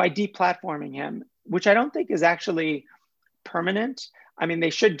by deplatforming him, which I don't think is actually permanent. I mean, they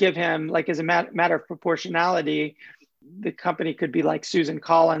should give him, as a matter of proportionality, the company could be like Susan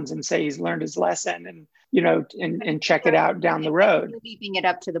Collins and say he's learned his lesson and, and check it out down the road. Leaving it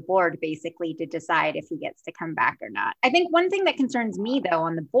up to the board basically to decide if he gets to come back or not. I think one thing that concerns me, though,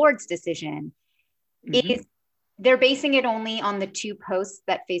 on the board's decision is they're basing it only on the 2 posts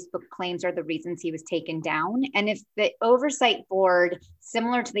that Facebook claims are the reasons he was taken down. And if the oversight board,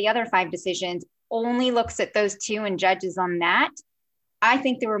 similar to the other 5 decisions, only looks at those 2 and judges on that, I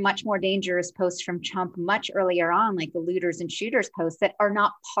think there were much more dangerous posts from Trump much earlier on, like the looters and shooters posts that are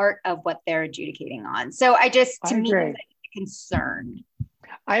not part of what they're adjudicating on. So to me, it's a concern.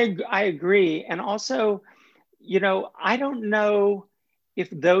 I agree. And also, I don't know if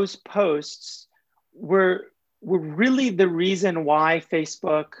those posts were really the reason why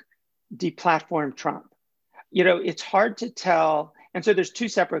Facebook deplatformed Trump. It's hard to tell. And so there's 2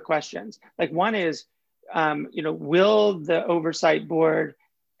 separate questions. Like one is, will the oversight board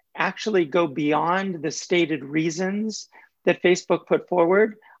actually go beyond the stated reasons that Facebook put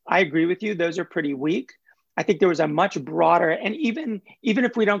forward? I agree with you. Those are pretty weak. I think there was a much broader, and even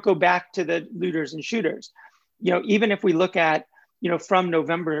if we don't go back to the looters and shooters, even if we look at, from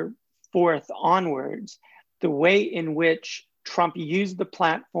November 4th onwards, the way in which Trump used the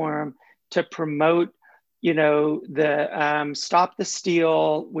platform to promote, the Stop the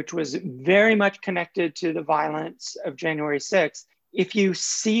Steal, which was very much connected to the violence of January 6th. If you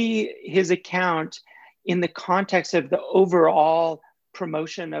see his account in the context of the overall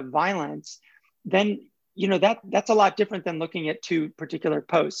promotion of violence, then, that's a lot different than looking at 2 particular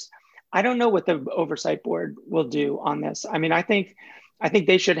posts. I don't know what the oversight board will do on this. I mean, I think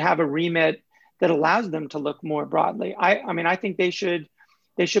they should have a remit that allows them to look more broadly. I think they should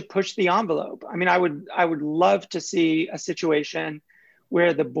push the envelope. I mean, I would love to see a situation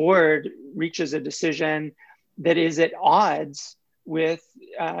where the board reaches a decision that is at odds with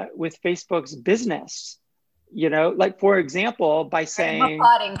Facebook's business. Like, for example, by saying, I'm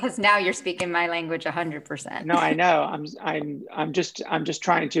applauding because now you're speaking my language 100%. No, I know. I'm just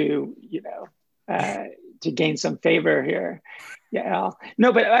trying to, to gain some favor here. Yeah.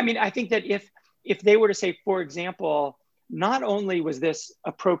 No, but I mean, I think that if they were to say, for example, not only was this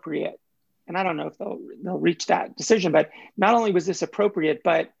appropriate, and I don't know if they'll reach that decision, but not only was this appropriate,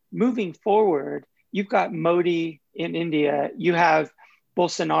 but moving forward, you've got Modi in India, you have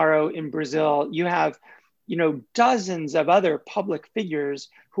Bolsonaro in Brazil, you have, dozens of other public figures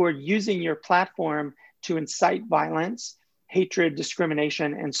who are using your platform to incite violence, hatred,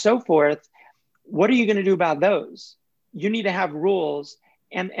 discrimination, and so forth. What are you going to do about those? You need to have rules,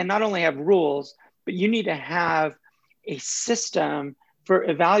 and not only have rules, but you need to have a system for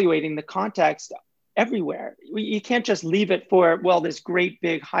evaluating the context everywhere. You can't just leave it for, this great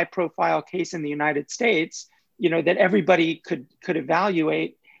big high profile case in the United States, that everybody could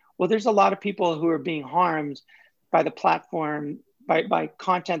evaluate. Well, there's a lot of people who are being harmed by the platform, by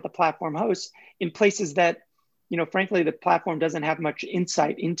content the platform hosts in places that, frankly, the platform doesn't have much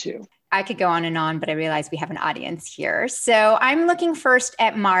insight into. I could go on and on, but I realize we have an audience here. So I'm looking first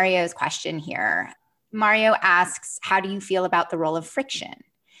at Mario's question here. Mario asks, how do you feel about the role of friction?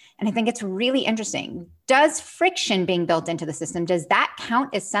 And I think it's really interesting. Does friction being built into the system, does that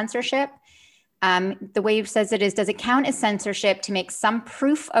count as censorship? The way he says it is, does it count as censorship to make some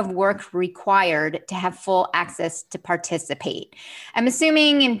proof of work required to have full access to participate? I'm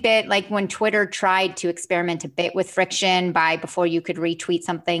assuming in bit, like when Twitter tried to experiment a bit with friction before you could retweet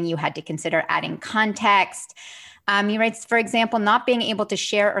something, you had to consider adding context. He writes, for example, not being able to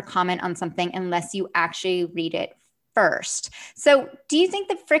share or comment on something unless you actually read it first. So do you think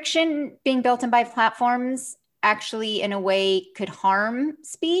that friction being built in by platforms actually in a way could harm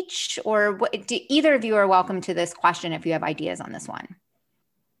speech? Or either of you are welcome to this question if you have ideas on this one.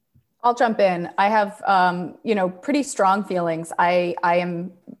 I'll jump in. I have, pretty strong feelings. I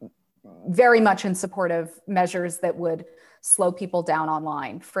am very much in support of measures that would slow people down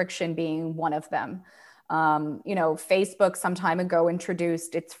online, friction being one of them. Facebook some time ago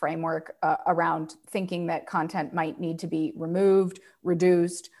introduced its framework around thinking that content might need to be removed,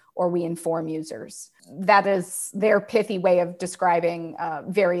 reduced, or we inform users. That is their pithy way of describing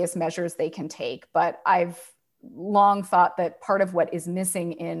various measures they can take. But I've long thought that part of what is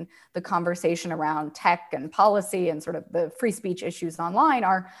missing in the conversation around tech and policy and sort of the free speech issues online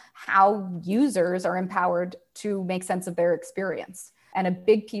are how users are empowered to make sense of their experience. And a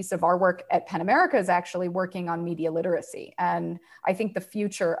big piece of our work at PEN America is actually working on media literacy. And I think the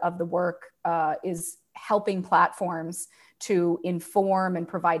future of the work is helping platforms to inform and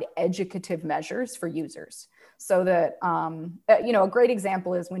provide educative measures for users. So that, a great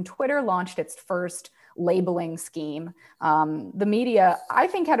example is when Twitter launched its first labeling scheme, the media, I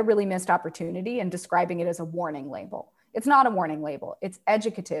think, had a really missed opportunity in describing it as a warning label. It's not a warning label. It's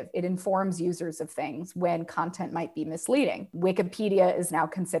educative. It informs users of things when content might be misleading. Wikipedia is now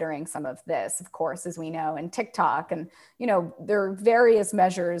considering some of this, of course, as we know, and TikTok. And, there are various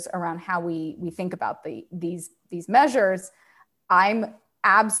measures around how we think about these measures. I'm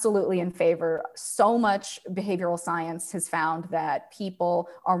absolutely in favor. So much behavioral science has found that people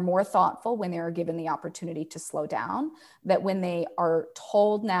are more thoughtful when they are given the opportunity to slow down, that when they are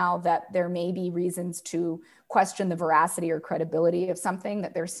told now that there may be reasons to question the veracity or credibility of something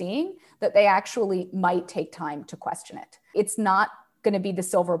that they're seeing, that they actually might take time to question it. It's not going to be the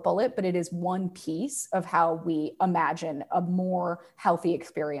silver bullet, but it is one piece of how we imagine a more healthy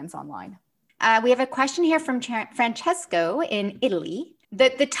experience online. We have a question here from Francesco in Italy.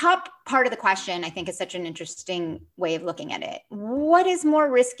 The top part of the question, I think, is such an interesting way of looking at it. What is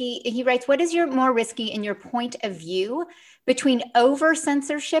more risky? He writes, what is more risky in your point of view between over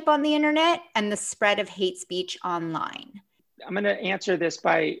censorship on the internet and the spread of hate speech online? I'm going to answer this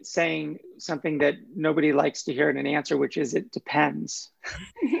by saying something that nobody likes to hear in an answer, which is it depends.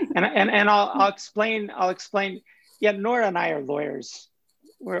 and I'll explain. Yeah, Nora and I are lawyers.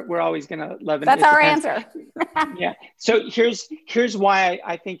 We're always going to love it. That's our answer. Yeah. So here's why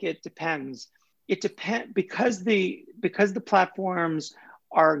I think it depends. It depends because the platforms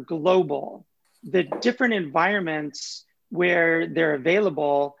are global. The different environments where they're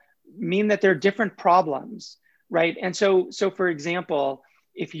available mean that there are different problems, right? And so for example,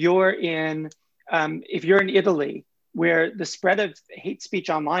 if you're in Italy, where the spread of hate speech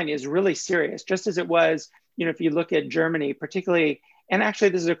online is really serious, just as it was, if you look at Germany, particularly. And actually,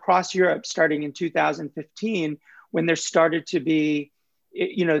 this is across Europe, starting in 2015, when there started to be,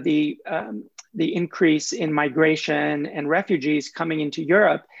 the increase in migration and refugees coming into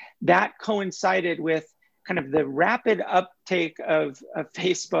Europe. That coincided with kind of the rapid uptake of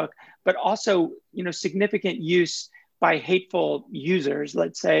Facebook, but also, significant use by hateful users,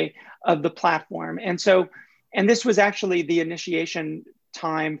 let's say, of the platform. And this was actually the initiation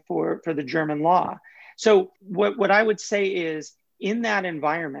time for the German law. So what I would say is, in that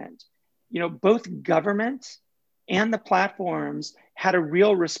environment, both government and the platforms had a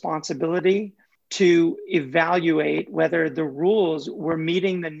real responsibility to evaluate whether the rules were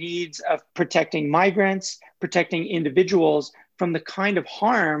meeting the needs of protecting migrants, protecting individuals from the kind of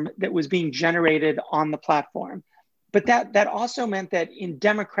harm that was being generated on the platform. But that also meant that in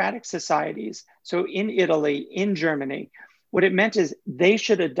democratic societies, so in Italy, in Germany, what it meant is they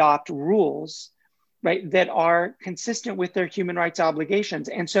should adopt rules, right, that are consistent with their human rights obligations.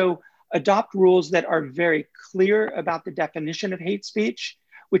 And so adopt rules that are very clear about the definition of hate speech,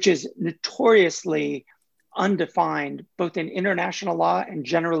 which is notoriously undefined, both in international law and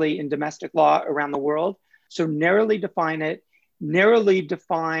generally in domestic law around the world. So narrowly define it, narrowly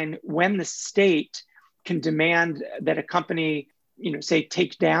define when the state can demand that a company, say,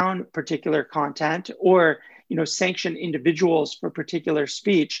 take down particular content or, sanction individuals for particular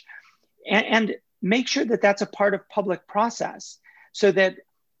speech, and make sure that that's a part of public process so that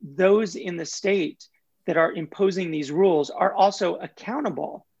those in the state that are imposing these rules are also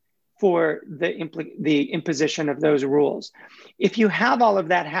accountable for the imposition of those rules. If you have all of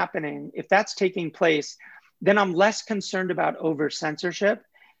that happening, if that's taking place, then I'm less concerned about over censorship.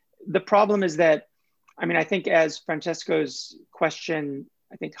 The problem is that, I think as Francesco's question,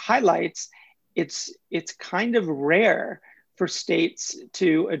 highlights, it's kind of rare for states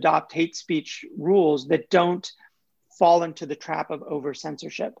to adopt hate speech rules that don't fall into the trap of over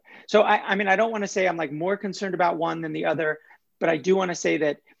censorship. So I don't want to say I'm more concerned about one than the other, but I do want to say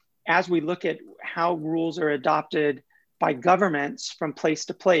that as we look at how rules are adopted by governments from place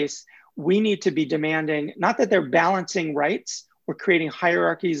to place, we need to be demanding, not that they're balancing rights or creating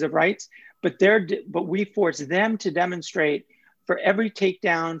hierarchies of rights, but we force them to demonstrate for every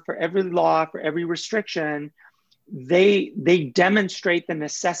takedown, for every law, for every restriction, they demonstrate the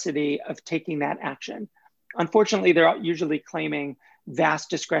necessity of taking that action. Unfortunately, they're usually claiming vast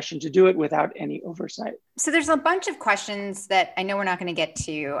discretion to do it without any oversight. So there's a bunch of questions that I know we're not going to get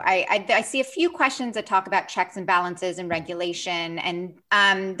to. I see a few questions that talk about checks and balances and regulation. And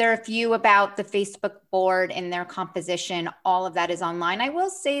there are a few about the Facebook board and their composition. All of that is online. I will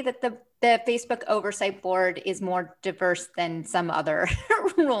say that the Facebook Oversight Board is more diverse than some other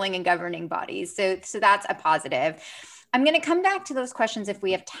ruling and governing bodies. So that's a positive. I'm going to come back to those questions if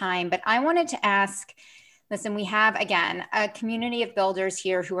we have time, but I wanted to ask, listen, we have, again, a community of builders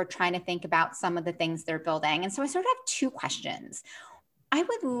here who are trying to think about some of the things they're building. And so I sort of have two questions. I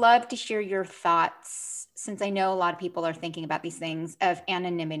would love to hear your thoughts, since I know a lot of people are thinking about these things, of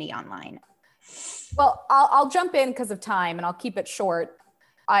anonymity online. Well, I'll jump in because of time and I'll keep it short.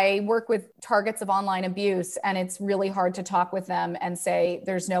 I work with targets of online abuse, and it's really hard to talk with them and say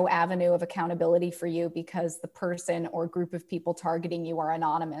there's no avenue of accountability for you because the person or group of people targeting you are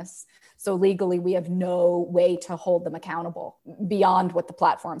anonymous. So legally, we have no way to hold them accountable beyond what the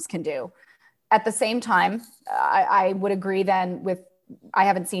platforms can do. At the same time, I would agree then with, I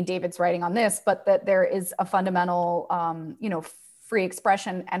haven't seen David's writing on this, but that there is a fundamental, free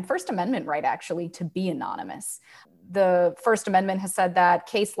expression and First Amendment right actually to be anonymous. The First Amendment has said that,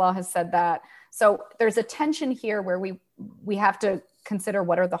 case law has said that. So there's a tension here where we have to consider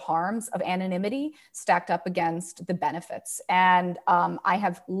what are the harms of anonymity stacked up against the benefits. And I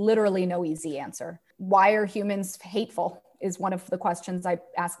have literally no easy answer. Why are humans hateful is one of the questions I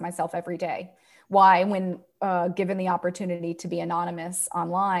ask myself every day. Why, when given the opportunity to be anonymous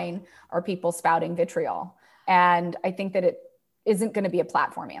online, are people spouting vitriol? And I think that it isn't going to be a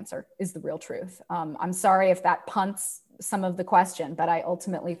platform answer is the real truth. I'm sorry if that punts some of the question, but I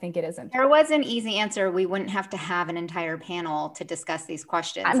ultimately think it isn't. There was an easy answer. We wouldn't have to have an entire panel to discuss these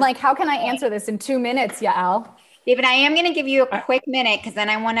questions. I'm like, how can I answer this in 2 minutes, Yael? David, I am going to give you a quick minute because then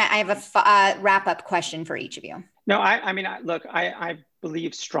I have a wrap up question for each of you. No, I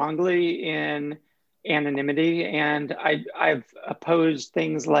believe strongly in anonymity, and I've opposed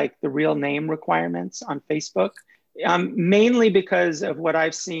things like the real name requirements on Facebook, mainly because of what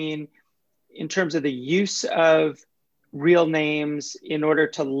I've seen in terms of the use of real names in order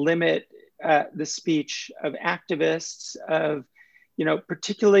to limit the speech of activists, of,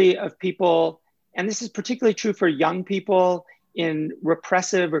 particularly of people, and this is particularly true for young people in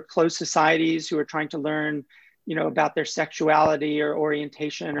repressive or closed societies who are trying to learn, about their sexuality or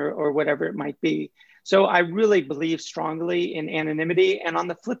orientation or whatever it might be. So I really believe strongly in anonymity. And on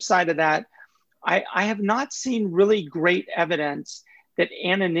the flip side of that, I have not seen really great evidence that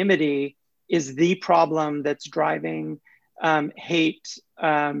anonymity is the problem that's driving hate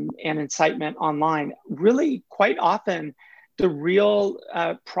and incitement online. Really, quite often, the real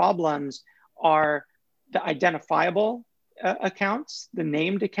problems are the identifiable accounts, the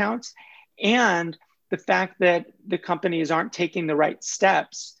named accounts, and the fact that the companies aren't taking the right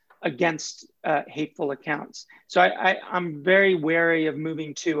steps against hateful accounts. So I'm very wary of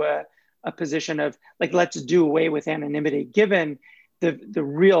moving to a position of like, let's do away with anonymity, given the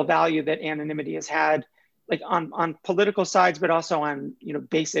real value that anonymity has had, like on political sides, but also on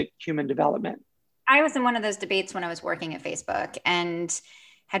basic human development. I was in one of those debates when I was working at Facebook, and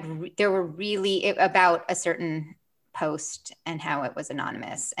there were really about a certain post and how it was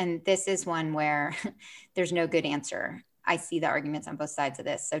anonymous. And this is one where there's no good answer. I see the arguments on both sides of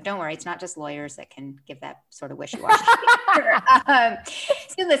this. So don't worry, it's not just lawyers that can give that sort of wishy-washy answer.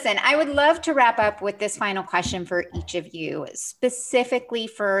 So listen, I would love to wrap up with this final question for each of you, specifically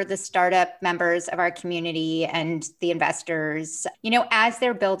for the startup members of our community and the investors, as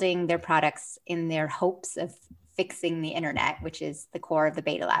they're building their products in their hopes of fixing the internet, which is the core of the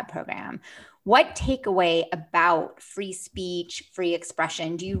Beta Lab program. What takeaway about free speech, free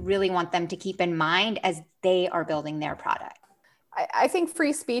expression do you really want them to keep in mind as they are building their product? I think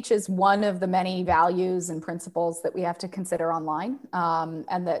free speech is one of the many values and principles that we have to consider online,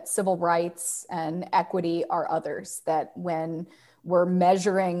 and that civil rights and equity are others, that when we're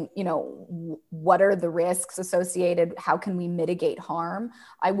measuring, what are the risks associated, how can we mitigate harm,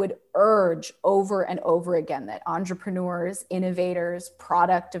 I would urge over and over again that entrepreneurs, innovators,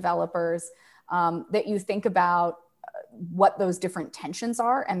 product developers, that you think about what those different tensions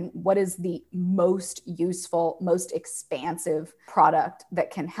are and what is the most useful, most expansive product that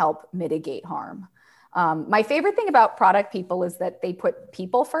can help mitigate harm. My favorite thing about product people is that they put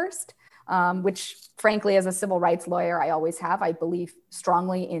people first, which frankly, as a civil rights lawyer, I always have. I believe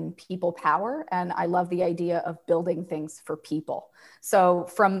strongly in people power, and I love the idea of building things for people. So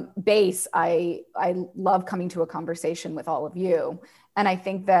from base, I love coming to a conversation with all of you. And I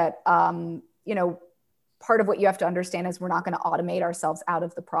think that, part of what you have to understand is we're not going to automate ourselves out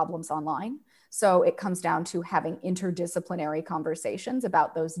of the problems online. So it comes down to having interdisciplinary conversations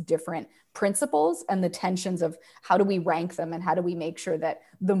about those different principles and the tensions of how do we rank them and how do we make sure that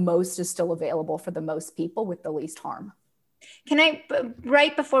the most is still available for the most people with the least harm. Can I,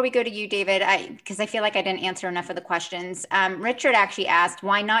 right before we go to you, David, because I feel like I didn't answer enough of the questions. Richard actually asked,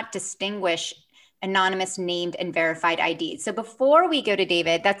 why not distinguish anonymous, named, and verified IDs? So before we go to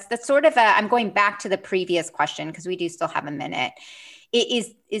David, that's sort of I'm going back to the previous question because we do still have a minute.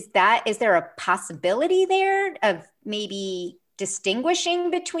 Is there a possibility there of maybe distinguishing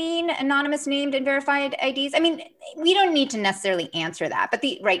between anonymous, named, and verified IDs? I mean, we don't need to necessarily answer that, but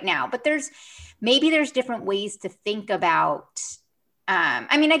right now, but there's different ways to think about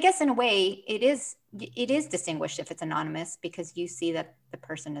I mean, I guess in a way it is distinguished if it's anonymous because you see that the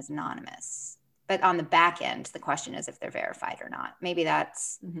person is anonymous. But on the back end, the question is if they're verified or not. Maybe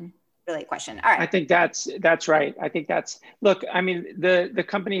that's really a question. All right. I think that's right. I think look, I mean, the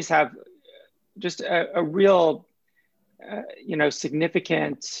companies have just a real,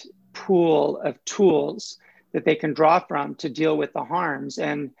 significant pool of tools that they can draw from to deal with the harms.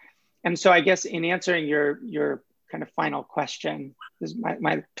 And so I guess in answering your kind of final question, this is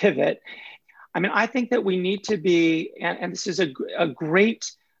my pivot. I mean, I think that we need to be, and this is a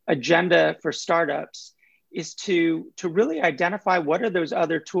great agenda for startups, is to really identify what are those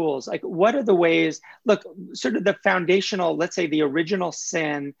other tools, like what are the ways, look, sort of the foundational, let's say the original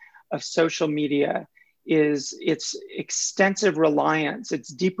sin of social media is its extensive reliance, its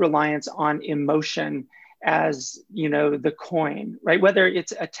deep reliance on emotion as, the coin, right? Whether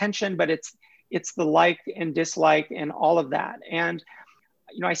it's attention, but it's the like and dislike and all of that. And,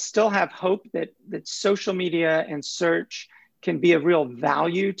 I still have hope that social media and search can be of real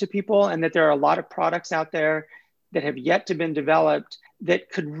value to people, and that there are a lot of products out there that have yet to been developed that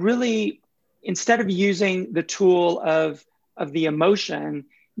could really, instead of using the tool of the emotion,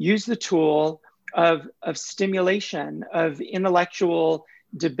 use the tool of stimulation, of intellectual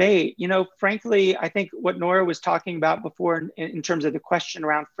debate. Frankly, I think what Nora was talking about before in terms of the question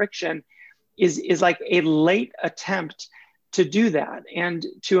around friction is like a late attempt to do that, and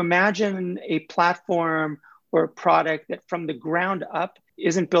to imagine a platform or a product that from the ground up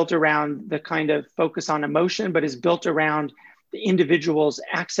isn't built around the kind of focus on emotion, but is built around the individual's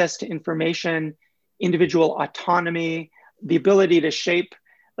access to information, individual autonomy, the ability to shape,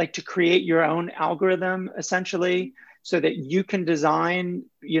 like to create your own algorithm essentially, so that you can design,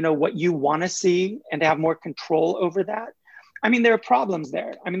 what you want to see and have more control over that. I mean, there are problems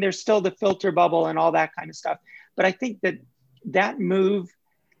there. I mean, there's still the filter bubble and all that kind of stuff. But I think that move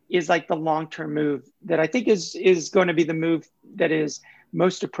is like the long-term move that I think is going to be the move that is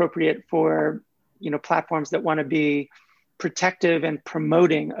most appropriate for, platforms that want to be protective and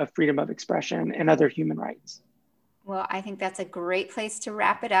promoting of freedom of expression and other human rights. Well, I think that's a great place to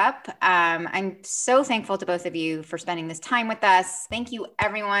wrap it up. I'm so thankful to both of you for spending this time with us. Thank you,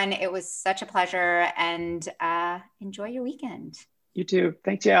 everyone. It was such a pleasure, and enjoy your weekend. You too.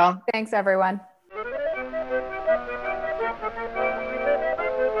 Thanks, Yael. Thanks, everyone.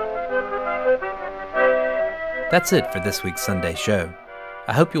 That's it for this week's Sunday show.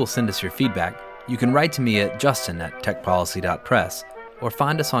 I hope you will send us your feedback. You can write to me at justin@techpolicy.press or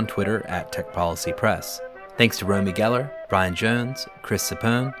find us on Twitter @techpolicypress. Thanks to Romy Geller, Brian Jones, Chris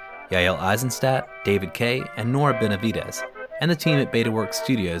Sapone, Yael Eisenstadt, David Kay, and Nora Benavides, and the team at BetaWorks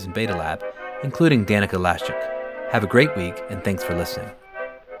Studios and Beta Lab, including Danica Laschuk. Have a great week, and thanks for listening.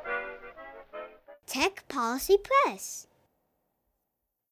 Tech Policy Press.